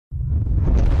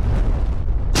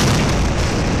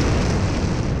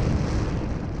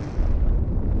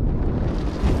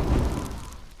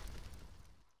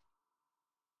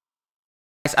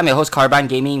I'm your host Carbon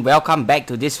Gaming. Welcome back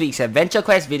to this week's Adventure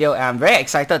Quest video, and I'm very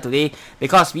excited today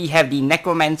because we have the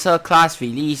Necromancer class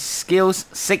release skills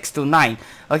 6 to 9.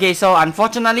 Okay, so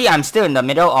unfortunately I'm still in the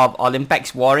middle of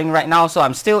Olympics warring right now, so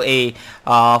I'm still a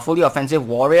fully offensive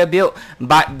warrior build,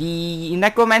 but the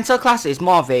Necromancer class is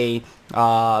more of a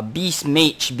beast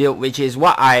mage build, which is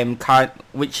what I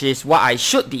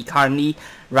should be currently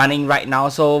running right now.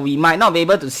 So we might not be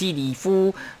able to see the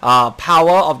full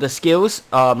power of the skills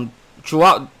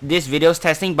throughout this video's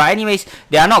testing, but anyways,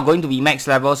 they are not going to be max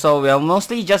level, so we're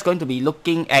mostly just going to be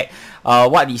looking at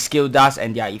what the skill does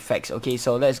and their effects. Okay,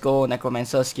 so let's go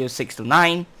Necromancer skill 6 to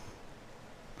 9.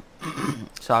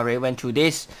 So I already went through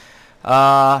this.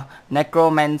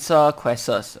 Necromancer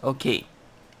quests. Okay,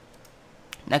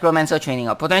 Necromancer training.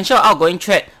 A potential outgoing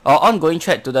threat or ongoing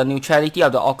threat to the neutrality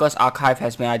of the Orcus archive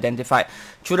has been identified.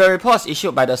 Through the reports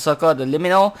issued by the Circle, the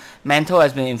liminal mantle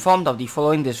has been informed of the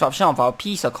following disruption of our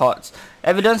peace accords.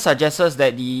 Evidence suggests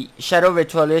that the shadow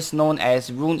ritualist known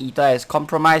as Rune Eater has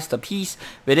compromised the peace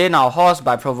within our halls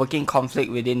by provoking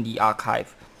conflict within the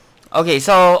archive. Okay,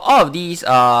 so all of these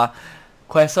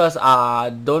quests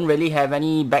don't really have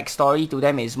any backstory to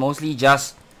them. It's mostly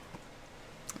just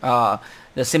the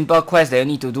simple quests that you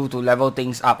need to do to level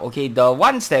things up. Okay, the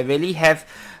ones that really have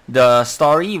the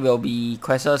story will be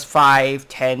quests 5,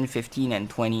 10, 15 and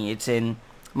 20. It's in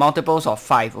multiples of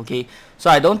 5. Okay, so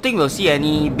I don't think we'll see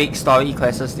any big story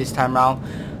quests this time around.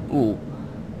 Ooh,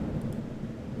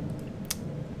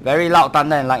 very loud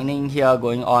thunder and lightning here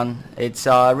going on. It's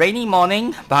a rainy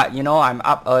morning, but you know, I'm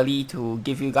up early to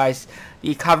give you guys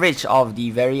the coverage of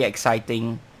the very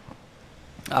exciting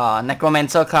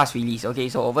Necromancer class release. Okay,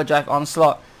 so Overdrive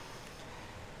Onslaught,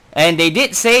 and they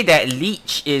did say that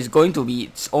Leech is going to be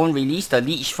its own release, the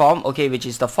Leech form, okay, which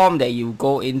is the form that you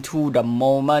go into the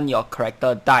moment your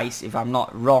character dies, if I'm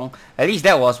not wrong. At least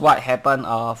that was what happened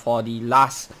for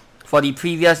the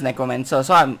previous Necromancer,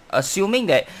 so I'm assuming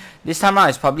that this time around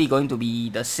is probably going to be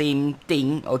the same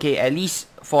thing. Okay, at least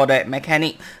for that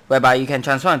mechanic whereby you can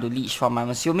transform into Leech form. I'm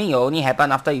assuming it will only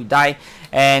happen after you die,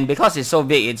 and because it's so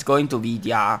big, it's going to be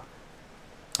their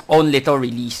own little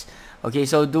release. Okay,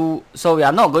 so we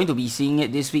are not going to be seeing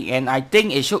it this week, and I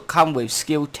think it should come with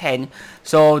skill 10.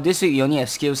 So this week we only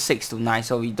have skill 6 to 9,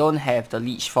 so we don't have the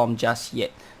Leech form just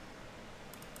yet.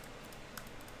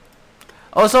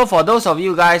 Also, for those of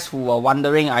you guys who were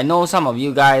wondering, I know some of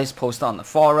you guys posted on the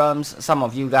forums, some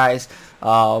of you guys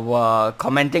were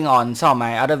commenting on some of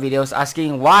my other videos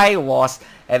asking why was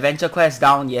Adventure Quest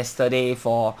down yesterday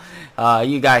for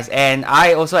you guys, and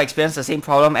I also experienced the same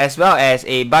problem as well as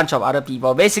a bunch of other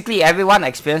people. Basically, everyone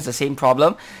experienced the same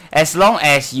problem. As long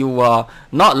as you were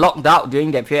not locked out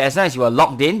during that period, as long as you were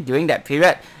logged in during that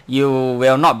period, you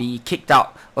will not be kicked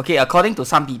out. Okay, according to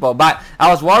some people, but I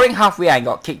was warring halfway and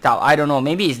got kicked out. I don't know,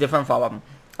 maybe it's different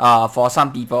for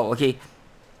some people. Okay,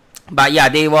 but yeah,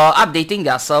 they were updating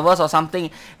their servers or something,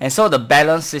 and so the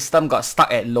balance system got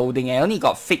stuck at loading and only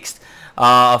got fixed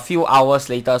a few hours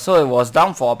later. So it was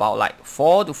down for about like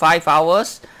 4 to 5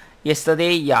 hours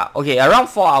yesterday. Yeah, okay, around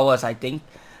 4 hours I think.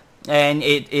 And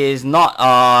it is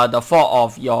not the fault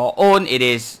of your own, it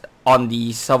is on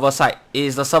the server side. It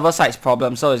is the server side's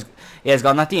problem, so it has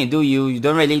got nothing to do you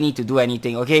don't really need to do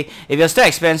anything. Okay, if you're still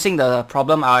experiencing the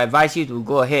problem, I'll advise you to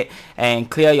go ahead and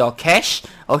clear your cache.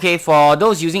 Okay, for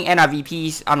those using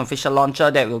NRVP's unofficial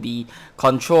launcher, that will be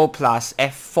Control plus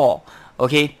F4.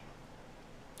 Okay,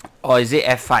 or is it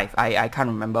F5? I can't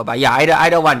remember, but yeah,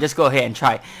 either one, just go ahead and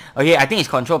try. Okay, I think it's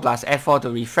Control plus F4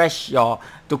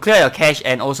 to clear your cache,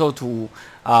 and also to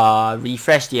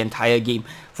refresh the entire game.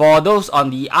 For those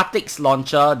on the Arctic's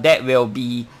launcher, that will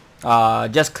be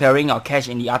just clearing your cache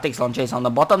in the Arctic's launcher. It's on the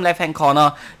bottom left hand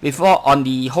corner before on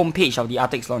the home page of the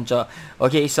Arctic's launcher.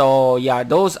 Okay, so yeah,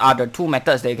 those are the two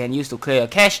methods that you can use to clear your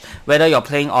cache, whether you're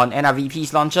playing on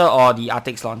NRVP's launcher or the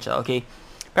Arctic's launcher. Okay,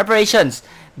 preparations.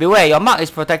 Beware, your mark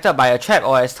is protected by a trap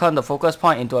or has turned the focus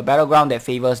point into a battleground that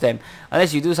favors them.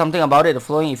 Unless you do something about it, the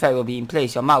following effect will be in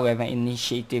place. Your mark will have an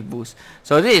initiative boost.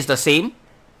 So this is the same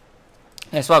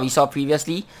as what we saw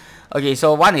previously. Okay,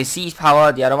 so one is Seize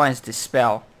Power, the other one is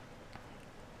Dispel.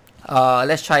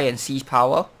 Let's try and Seize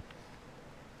Power.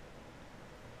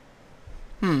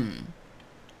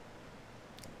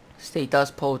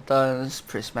 Status Potence,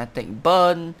 Prismatic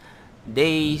Burn,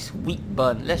 Daze, Weak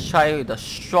Burn. Let's try the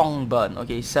Strong Burn.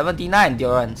 Okay, 79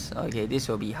 Endurance. Okay, this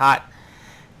will be hard.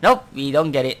 Nope, we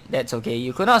don't get it. That's okay.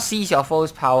 You could not seize your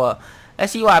foe's power.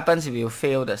 Let's see what happens if you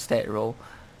fail the stat roll.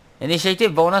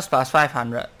 Initiative bonus plus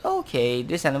 500. Okay,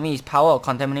 this enemy is power or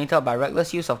contaminated by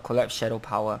reckless use of collapsed shadow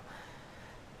power.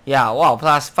 Yeah, wow,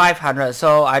 plus 500.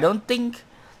 So I don't think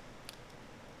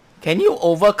Can you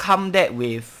overcome that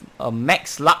with a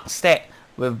max luck stat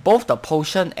with both the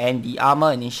potion and the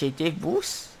armor initiative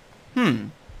boost?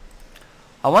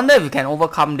 I wonder if you can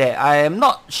overcome that. I am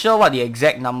not sure what the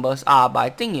exact numbers are, but I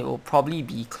think it will probably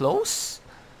be close.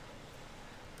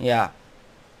 Yeah.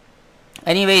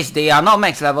 Anyways, they are not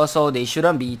max level, so they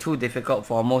shouldn't be too difficult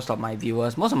for most of my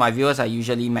viewers. Most of my viewers are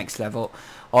usually max level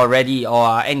already or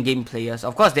are endgame players.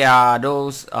 Of course, there are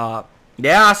those,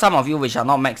 there are some of you which are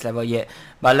not max level yet,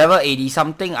 but level 80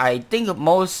 something, I think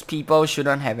most people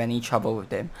shouldn't have any trouble with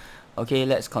them. Okay,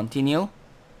 let's continue.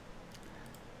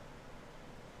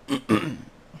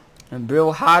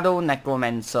 Brilhado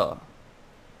Necromancer.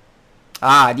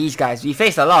 Ah, these guys. We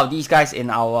faced a lot of these guys in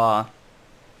our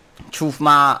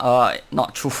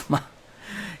not Truthma,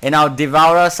 in our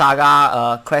Devourer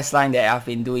Saga questline that I've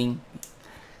been doing.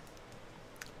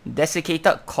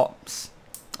 Desiccated Corpse.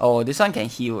 Oh, this one can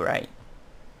heal, right?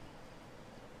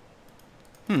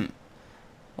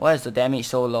 Why is the damage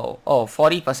so low? Oh,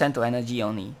 40% to energy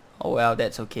only. Oh well,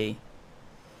 that's okay.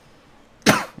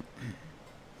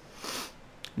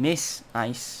 Miss,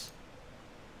 nice.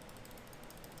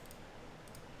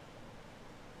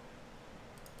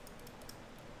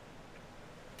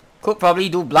 Could probably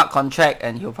do blood contract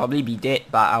and he'll probably be dead,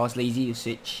 but I was lazy to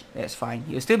switch. That's fine.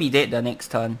 He'll still be dead the next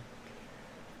turn.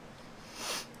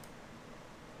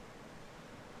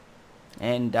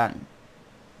 And done.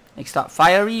 Next up,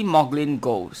 Fiery Moglin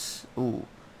Ghost. Ooh.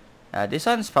 This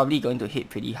one's probably going to hit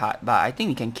pretty hard, but I think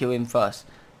we can kill him first.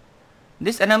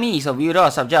 This enemy is a wielder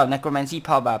or subject of necromancy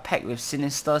powered by a pact with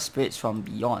sinister spirits from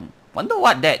beyond. Wonder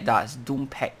what that does. Doom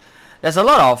Pact. There's a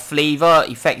lot of flavor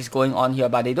effects going on here,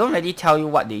 but they don't really tell you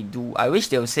what they do. I wish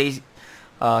they would say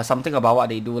something about what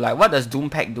they do. Like, what does Doom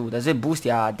Pact do? Does it boost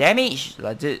their damage?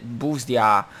 Does it boost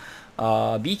their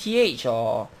BTH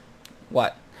or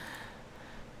what?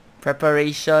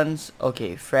 Preparations.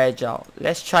 Okay, fragile.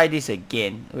 Let's try this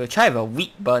again. We'll try with a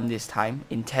weak burn this time.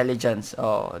 Intelligence.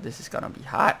 Oh, this is gonna be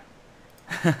hard.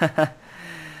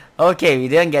 Okay, we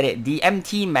didn't get it. The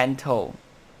Empty Mantle.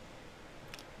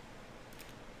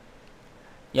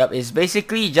 Yep, it's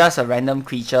basically just a random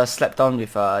creature slapped on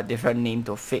with a different name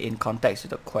to fit in context with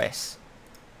the quest.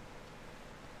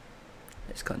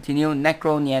 Let's continue.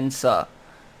 Necromancer.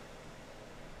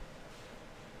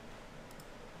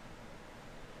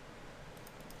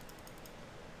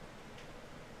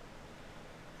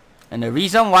 And the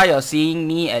reason why you're seeing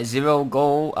me at 0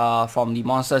 gold from the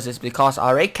monsters is because I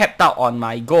already kept out on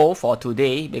my goal for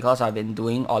today because I've been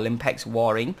doing Olympics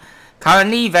Warring.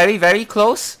 Currently very, very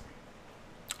close.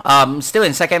 Still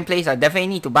in second place. I definitely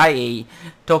need to buy a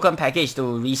token package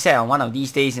to reset on one of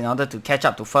these days in order to catch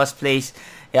up to first place.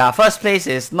 Yeah, first place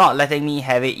is not letting me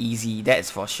have it easy, that's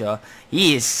for sure.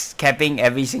 He is capping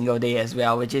every single day as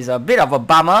well, which is a bit of a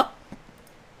bummer.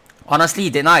 Honestly,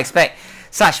 did not expect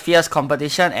such fierce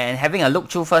competition, and having a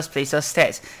look through first place's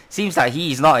stats, seems like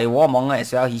he is not a warmonger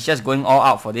as well. He's just going all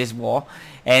out for this war.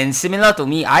 And similar to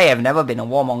me, I have never been a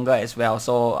warmonger as well.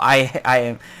 So I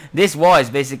am. This war is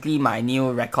basically my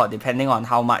new record, depending on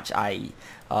how much I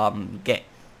get.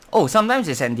 Oh, sometimes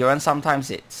it's endurance,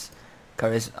 sometimes it's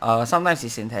charisma, sometimes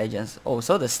it's intelligence. Oh,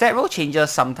 so the stat roll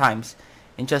changes sometimes.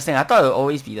 Interesting. I thought it would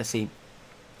always be the same.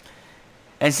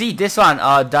 And see this one,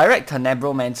 direct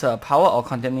Necromancer, power or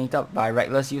contaminated by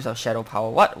reckless use of shadow power.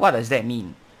 What does that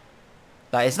mean?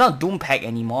 Like, it's not Doom Pact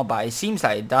anymore, but it seems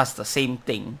like it does the same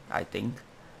thing, I think.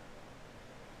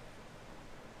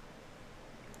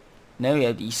 Then we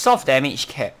have the soft damage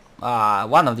cap.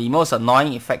 One of the most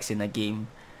annoying effects in the game.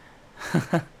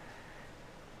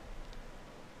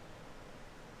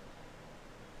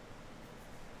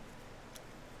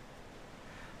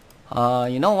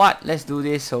 You know what? Let's do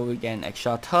this so we get an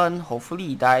extra turn. Hopefully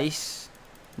he dies.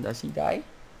 Does he die?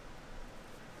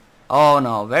 Oh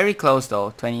no, very close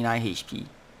though. 29 HP.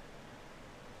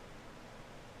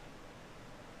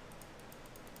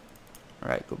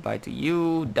 Alright, goodbye to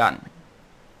you. Done.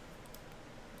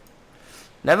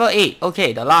 Level 8.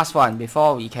 Okay, the last one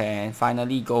before we can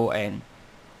finally go and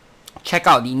check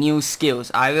out the new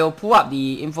skills. I will pull up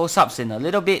the info subs in a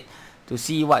little bit to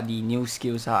see what the new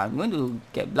skills are. I'm going to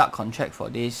get blood contract for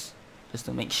this just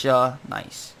to make sure.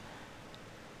 Nice.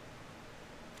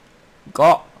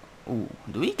 Got. Ooh,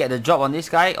 do we get the drop on this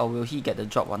guy or will he get the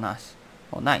drop on us?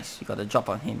 Oh nice, we got the drop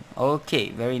on him.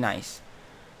 Okay, very nice.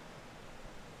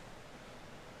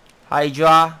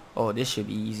 Hydra. Oh, this should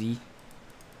be easy.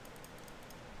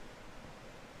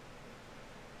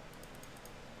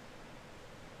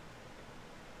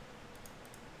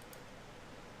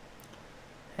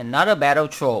 Another battle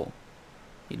troll.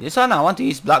 Okay, this one I want to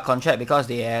use blood contract because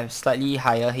they have slightly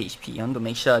higher HP. I want to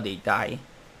make sure they die.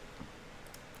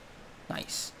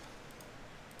 Nice.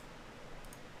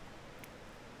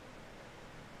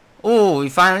 Oh, we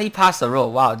finally passed the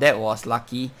roll. Wow, that was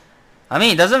lucky. I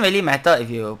mean, it doesn't really matter if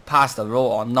you pass the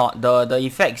roll or not. The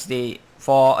effects,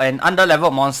 for an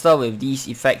under-leveled monster with these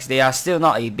effects, they are still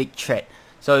not a big threat.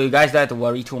 So you guys don't have to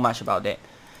worry too much about that.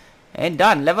 And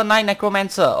done. Level 9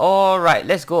 Necromancer. Alright,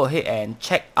 let's go ahead and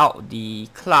check out the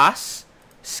class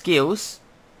skills.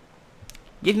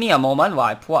 Give me a moment while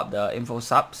I pull up the info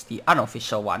subs, the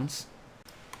unofficial ones.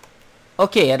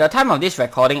 Okay, at the time of this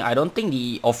recording, I don't think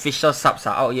the official subs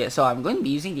are out yet, so I'm going to be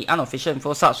using the unofficial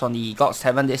info subs from the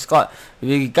GOG7 Discord. If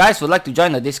you guys would like to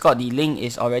join the Discord, the link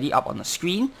is already up on the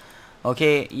screen.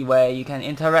 Okay, where you can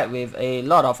interact with a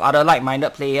lot of other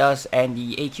like-minded players and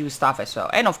the AQ staff as well.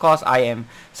 And of course, I am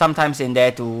sometimes in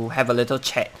there to have a little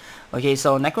chat. Okay,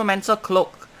 so Necromancer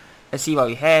Cloak. Let's see what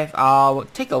we have. I'll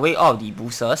take away all of the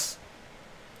boosters.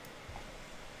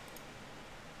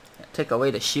 Take away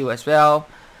the shield as well.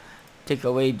 Take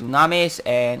away Dunamis,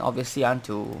 and obviously I want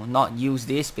to not use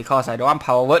this because I don't want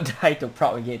Power Word Die to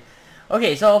proc again.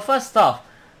 Okay, so first off,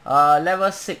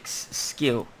 level 6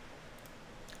 skill.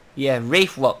 You have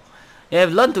Wraith Work. You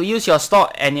have learned to use your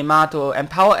stored anima to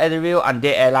empower ethereal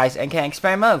undead allies and can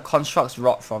experiment with constructs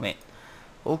wrought from it.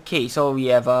 Okay, so we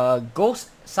have a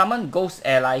summon ghost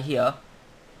ally here.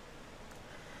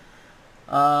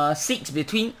 Seeks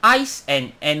between ice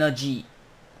and energy.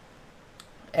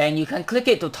 And you can click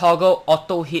it to toggle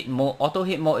auto hit mode. Auto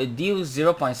hit mode, it deals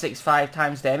 0.65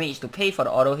 times damage. To pay for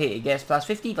the auto hit, it gets plus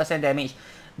 50% damage,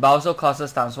 but also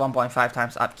costs times 1.5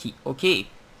 times upkeep. Okay.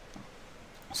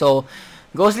 So,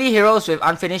 ghostly heroes with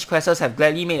unfinished quests have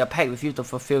gladly made a pact with you to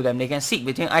fulfill them. They can seek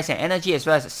between ice and energy as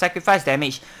well as sacrifice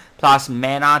damage plus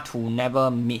mana to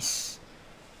never miss.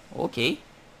 Okay.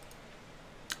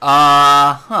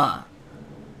 I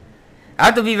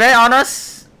have to be very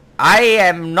honest. I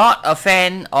am not a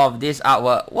fan of this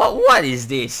artwork. What is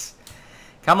this?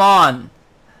 Come on.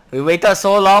 We waited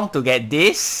so long to get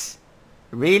this?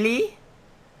 Really?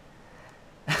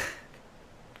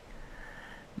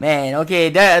 Man, okay,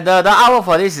 the artwork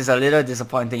for this is a little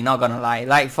disappointing, not gonna lie.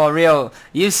 Like, for real,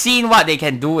 you've seen what they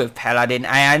can do with Paladin.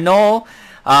 I know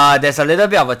there's a little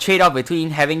bit of a trade-off between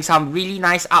having some really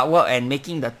nice artwork and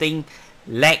making the thing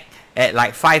lag at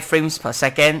like 5 frames per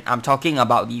second. I'm talking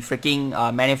about the freaking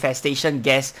manifestation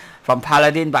gas from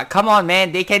Paladin. But come on,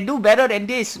 man, they can do better than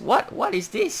this. What is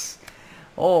this?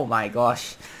 Oh my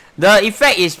gosh. The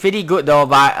effect is pretty good though,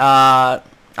 but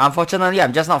unfortunately,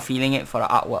 I'm just not feeling it for the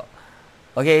artwork.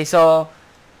 Okay, so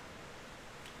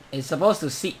it's supposed to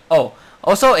seek. Oh,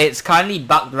 also it's currently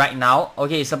bugged right now.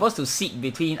 Okay, it's supposed to seek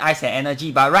between ice and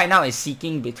energy, but right now it's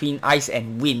seeking between ice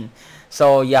and wind.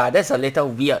 So yeah, that's a little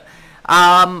weird.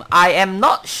 I am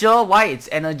not sure why it's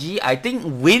energy. I think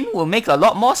wind will make a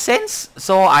lot more sense,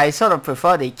 so I sort of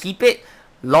prefer they keep it.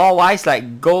 Lore-wise,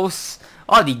 like ghosts,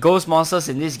 all the ghost monsters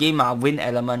in this game are wind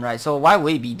element, right? So why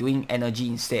would it be doing energy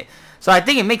instead? So I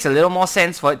think it makes a little more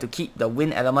sense for it to keep the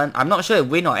wind element. I'm not sure if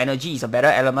wind or energy is a better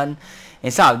element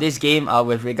inside of this game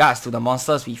with regards to the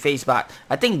monsters we face, but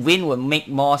I think wind will make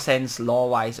more sense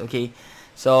lore-wise, okay?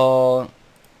 So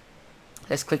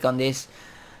let's click on this.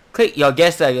 Click your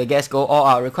guess to have your guess go all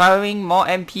out, requiring more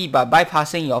MP but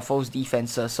bypassing your foe's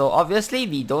defenses. So obviously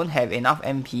we don't have enough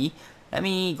MP. Let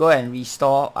me go and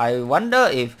restore. I wonder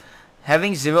if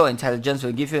having 0 intelligence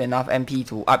will give you enough MP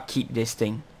to upkeep this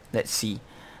thing. Let's see.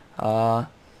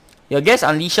 Your guess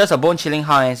unleashes a bone chilling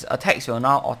hound and its attacks will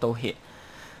now auto hit.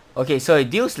 Okay, so it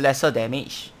deals lesser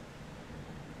damage.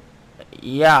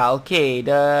 Yeah, okay,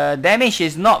 the damage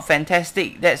is not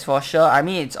fantastic, that's for sure. I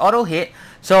mean, it's auto hit,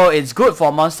 so it's good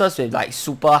for monsters with like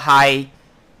super high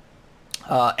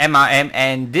MRM,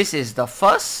 and this is the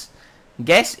first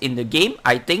guess in the game,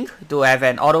 I think, to have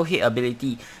an auto hit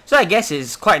ability. So I guess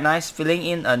it's quite nice, filling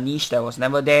in a niche that was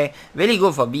never there. Really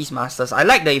good for Beastmasters. I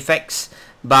like the effects,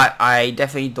 but I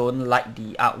definitely don't like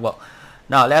the artwork.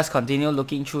 Now let's continue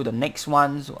looking through the next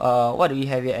ones. What do we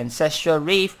have here? Ancestral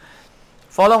Wraith.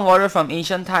 Fallen warrior from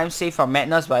ancient times, saved from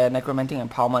madness by a necromantic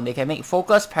empowerment. They can make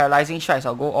focus, paralyzing strikes,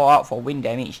 or go all out for wind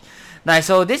damage. Nice,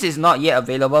 so this is not yet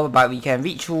available, but we can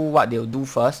read through what they'll do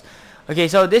first. Okay,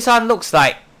 so this one looks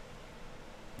like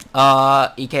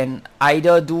it can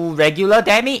either do regular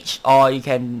damage or you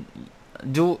can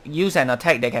use an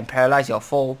attack that can paralyze your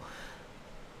foe.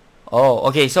 Oh,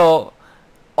 okay, so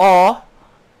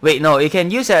wait, no, you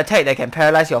can use an attack that can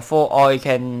paralyze your foe, or you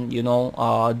can, you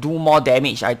know, do more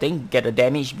damage, I think, get a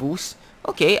damage boost.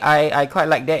 Okay, I quite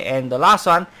like that. And the last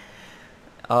one,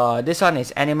 this one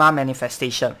is Anima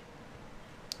Manifestation.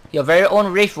 Your very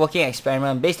own Wraith working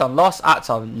experiment based on lost arts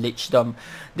of lichdom.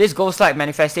 This ghost-like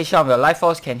manifestation of your life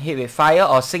force can hit with fire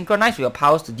or synchronize with your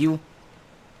powers to deal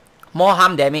more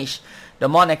harm damage the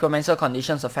more Necromancer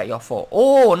conditions affect your foe.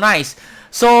 Oh, nice.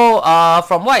 So,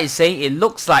 from what it's saying, it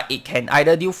looks like it can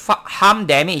either do harm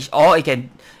damage or it can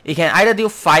either do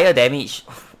fire damage.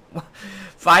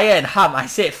 Fire and harm. I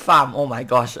said farm. Oh my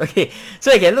gosh. Okay. So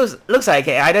it can looks like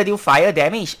it can either do fire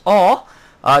damage or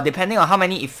depending on how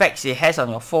many effects it has on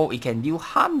your foe, it can do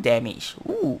harm damage.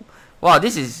 Ooh. Wow,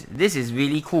 this is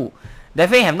really cool.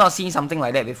 Definitely have not seen something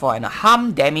like that before. And a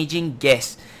harm damaging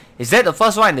gas. Is that the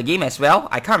first one in the game as well?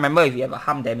 I can't remember if you have a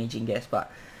harm damaging gas,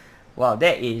 but wow,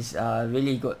 that is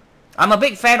really good. I'm a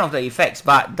big fan of the effects,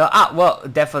 but the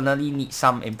artwork definitely needs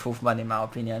some improvement in my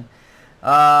opinion.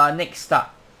 Next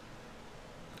up,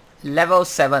 level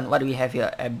 7. What do we have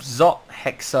here? Absorb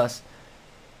Hexes.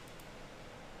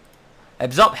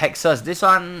 Absorb Hexes. This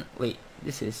one, wait,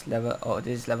 this is level, oh,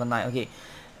 this is level 9. Okay.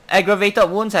 Aggravated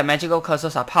wounds and magical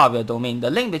curses are part of your domain. The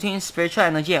link between spiritual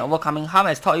energy and overcoming harm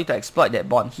has taught you to exploit that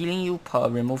bond, healing you per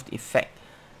removed effect.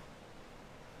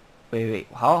 Wait,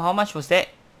 how much was that?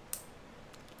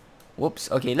 Whoops.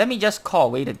 Okay, let me just call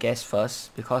away the guest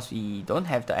first because we don't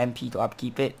have the MP to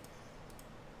upkeep it.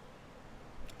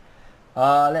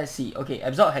 Let's see. Okay,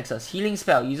 Absorb Hexes. Healing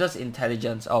spell uses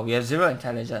intelligence. Oh, we have 0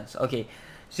 intelligence. Okay.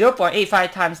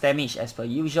 0.85 times damage as per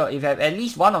usual. If you have at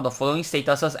least one of the following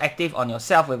statuses active on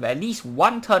yourself with at least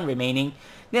 1 turn remaining,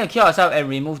 then you cure yourself and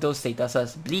remove those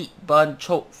statuses. Bleed, burn,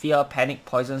 choke, fear, panic,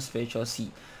 poison, spiritual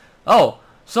seed. Oh,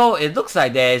 so it looks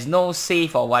like there is no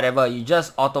save or whatever. You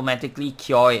just automatically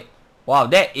cure it. Wow,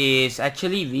 that is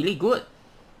actually really good.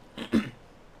 If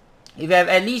you have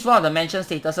at least one of the mentioned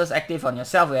statuses active on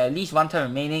yourself with at least 1 turn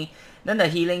remaining, then the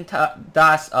healing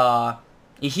does,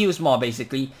 it heals more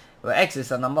basically. Where X is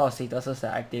the number of statuses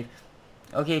that are active.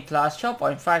 Okay, plus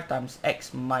 12.5 times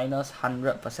X minus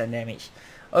 100% damage.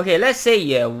 Okay, let's say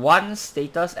you have 1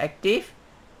 status active.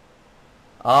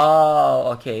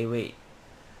 Oh, okay, wait.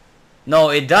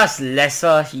 No, it does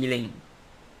lesser healing,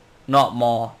 not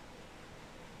more.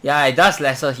 Yeah, it does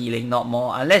lesser healing, not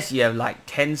more. Unless you have like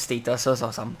 10 statuses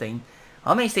or something.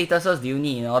 How many statuses do you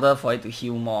need in order for it to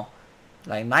heal more?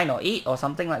 Like 9 or 8 or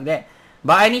something like that.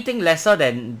 But anything lesser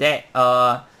than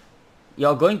that,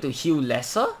 you're going to heal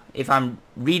lesser, if I'm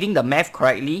reading the math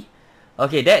correctly.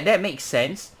 Okay, that makes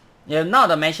sense. You have now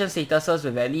the mentioned statuses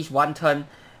with at least 1 turn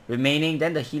remaining,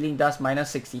 then the healing does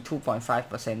minus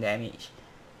 62.5% damage.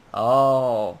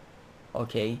 Oh,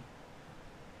 okay.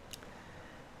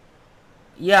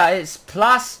 Yeah, it's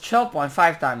plus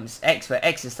 12.5 times X, where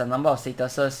X is the number of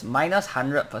statuses, minus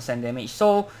 100% damage.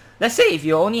 So, let's say if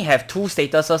you only have 2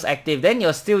 statuses active, then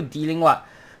you're still dealing what?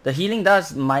 The healing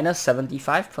does minus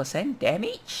 75%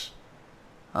 damage?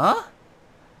 Huh?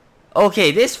 Okay,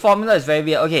 this formula is very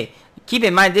weird. Okay, keep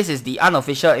in mind this is the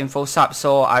unofficial info sub,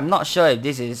 so I'm not sure if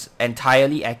this is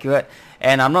entirely accurate.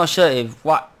 And I'm not sure if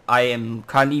what I am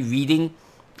currently reading,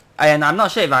 and I'm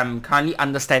not sure if I'm currently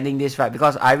understanding this right,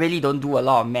 because I really don't do a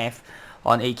lot of math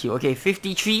on AQ. Okay,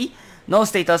 53, no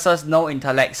statuses, no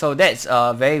intellect, so that's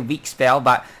a very weak spell,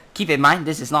 but keep in mind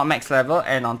this is not max level,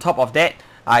 and on top of that,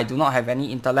 I do not have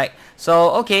any intellect.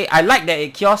 So, okay, I like that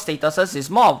it cures statuses. It's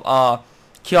more of a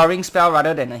curing spell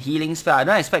rather than a healing spell. I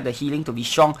don't expect the healing to be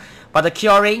strong, but the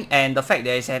curing and the fact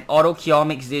that it's an auto cure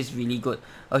makes this really good.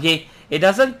 Okay, it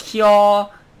doesn't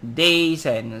cure daze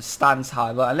and stuns,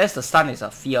 however, unless the stun is a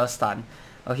fear stun.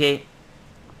 Okay,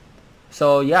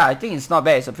 so yeah, I think it's not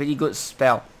bad. It's a pretty good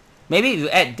spell. Maybe if you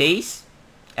add daze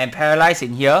and paralyze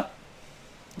in here,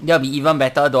 that'll be even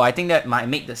better, though I think that might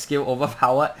make the skill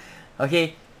overpowered.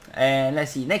 Okay, and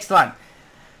let's see, next one.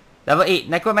 Level 8,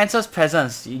 Necromancer's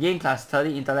Presence. You gain plus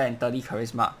 30 intellect and 30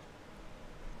 charisma.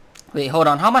 Wait, hold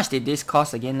on, how much did this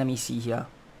cost again? Let me see here.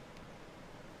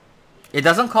 It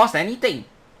doesn't cost anything.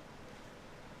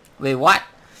 Wait, what?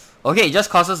 Okay, it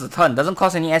just costs us a turn. Doesn't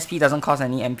cost any SP, doesn't cost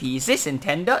any MP. Is this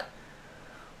intended?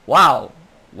 Wow.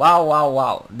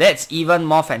 Wow. That's even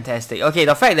more fantastic. Okay,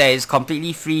 the fact that it's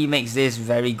completely free makes this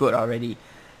very good already.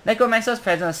 Necromancer's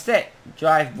Presence, stat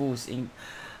drive boost.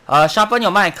 Sharpen your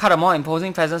mind and cut a more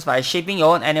imposing presence by shaping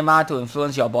your own anima to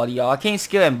influence your body. Your arcane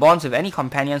skill and bonds with any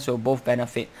companions will both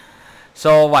benefit.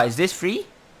 So what, is this free?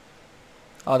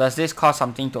 Or does this cost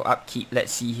something to upkeep?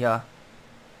 Let's see here.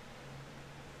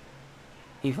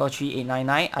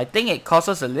 843899. I think it costs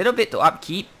us a little bit to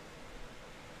upkeep.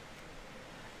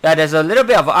 Yeah, there's a little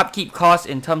bit of an upkeep cost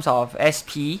in terms of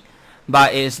SP,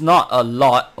 but it's not a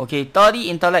lot. Okay, 30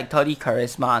 intellect, 30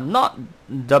 charisma. Not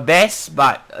the best,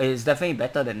 but it's definitely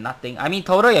better than nothing. I mean,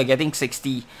 total you're getting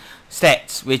 60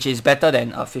 stats, which is better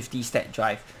than a 50 stat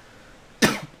drive.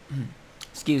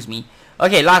 Excuse me.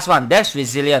 Okay, last one. Death's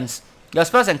Resilience. Your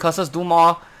spells and curses do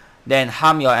more then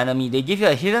harm your enemy. They give you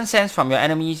a hidden sense from your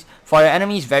enemies for your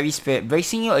enemy's very spirit,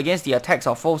 bracing you against the attacks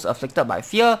of foes afflicted by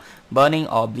fear, burning,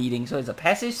 or bleeding. So it's a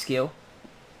passive skill.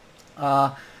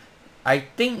 I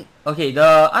think, okay,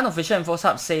 the unofficial info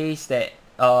sub says that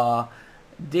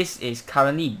this is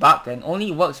currently bugged and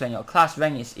only works when your class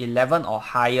rank is 11 or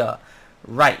higher.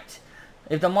 Right.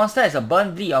 If the monster has a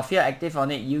burn, bleed, or fear active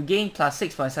on it, you gain plus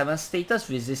 6.7 status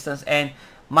resistance and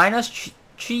minus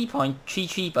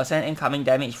 3.33% incoming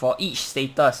damage for each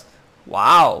status.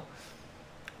 Wow.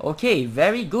 Okay,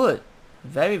 very good.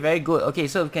 Very, very good. Okay,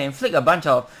 so you can inflict a bunch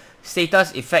of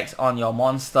status effects on your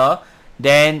monster.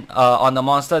 Then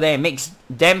then it makes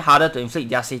them harder to inflict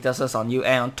their statuses on you.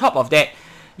 And on top of that,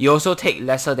 you also take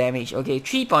lesser damage. Okay,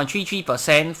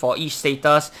 3.33% for each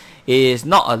status is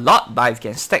not a lot, but if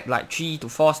you can stack like 3 to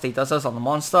 4 statuses on the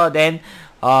monster, then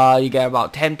you get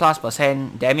about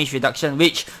 10+% damage reduction,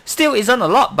 which still isn't a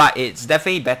lot, but it's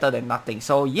definitely better than nothing.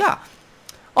 So yeah,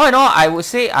 all in all, I would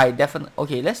say I definitely...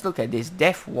 Okay, let's look at this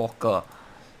Death Walker.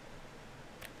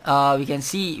 We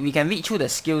can read through the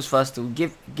skills first to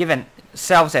give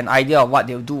ourselves an idea of what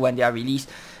they'll do when they are released.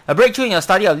 A breakthrough in your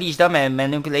study of lichdom and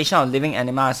manipulation of living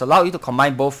anima has allowed you to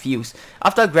combine both fields.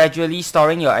 After gradually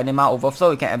storing your anima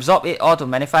overflow, you can absorb it all to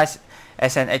manifest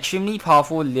as an extremely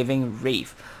powerful living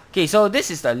wraith. Okay, so this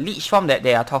is the leech form that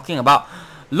they are talking about.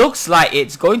 Looks like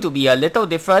it's going to be a little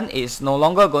different. It's no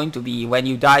longer going to be when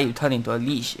you die you turn into a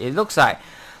leech. It looks like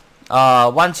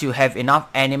once you have enough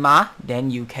anima,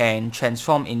 then you can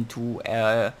transform into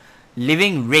a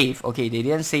living wraith. Okay, they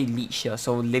didn't say leech here,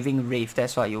 so living wraith,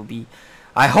 that's what you'll be.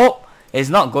 I hope it's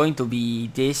not going to be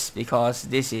this, because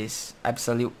this is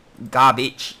absolute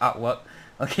garbage artwork.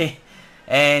 Okay,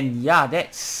 and yeah,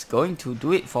 that's going to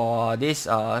do it for this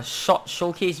short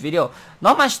showcase video.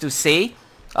 Not much to say.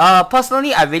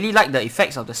 Personally, I really like the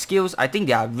effects of the skills. I think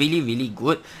they are really, really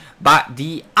good. But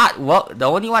the artwork, the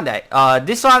only one that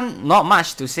this one, not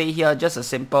much to say here. Just a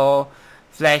simple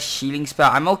flash healing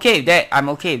spell. I'm okay with that. I'm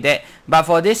okay with that. But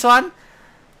for this one,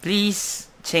 please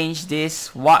change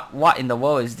this. What in the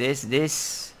world is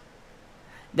this?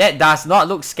 That does not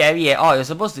look scary at all. You're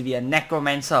supposed to be a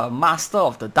necromancer, a master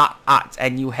of the dark arts,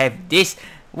 and you have this.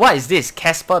 What is this?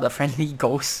 Casper the Friendly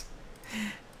Ghost.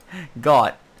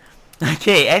 God.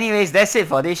 Okay, anyways, that's it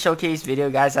for this showcase video,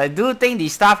 guys. I do think the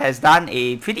staff has done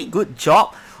a pretty good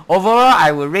job. Overall,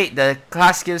 I would rate the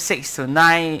class skill 6 to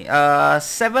 9,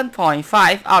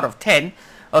 7.5 out of 10.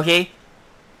 Okay,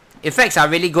 effects are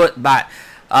really good, but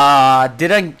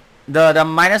the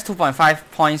minus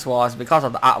 2.5 points was because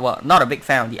of the artwork. Not a big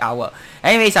fan of the artwork.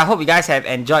 Anyways, I hope you guys have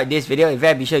enjoyed this video. If you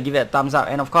have, be sure to give it a thumbs up,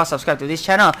 and of course subscribe to this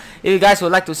channel if you guys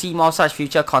would like to see more such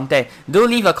future content. Do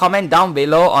leave a comment down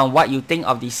below on what you think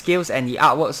of the skills and the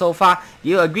artwork so far. Do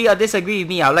you agree or disagree with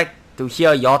me? I'd like to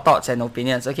hear your thoughts and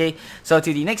opinions. Okay, so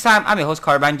till the next time, I'm your host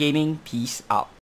Korriban Gaming. Peace out.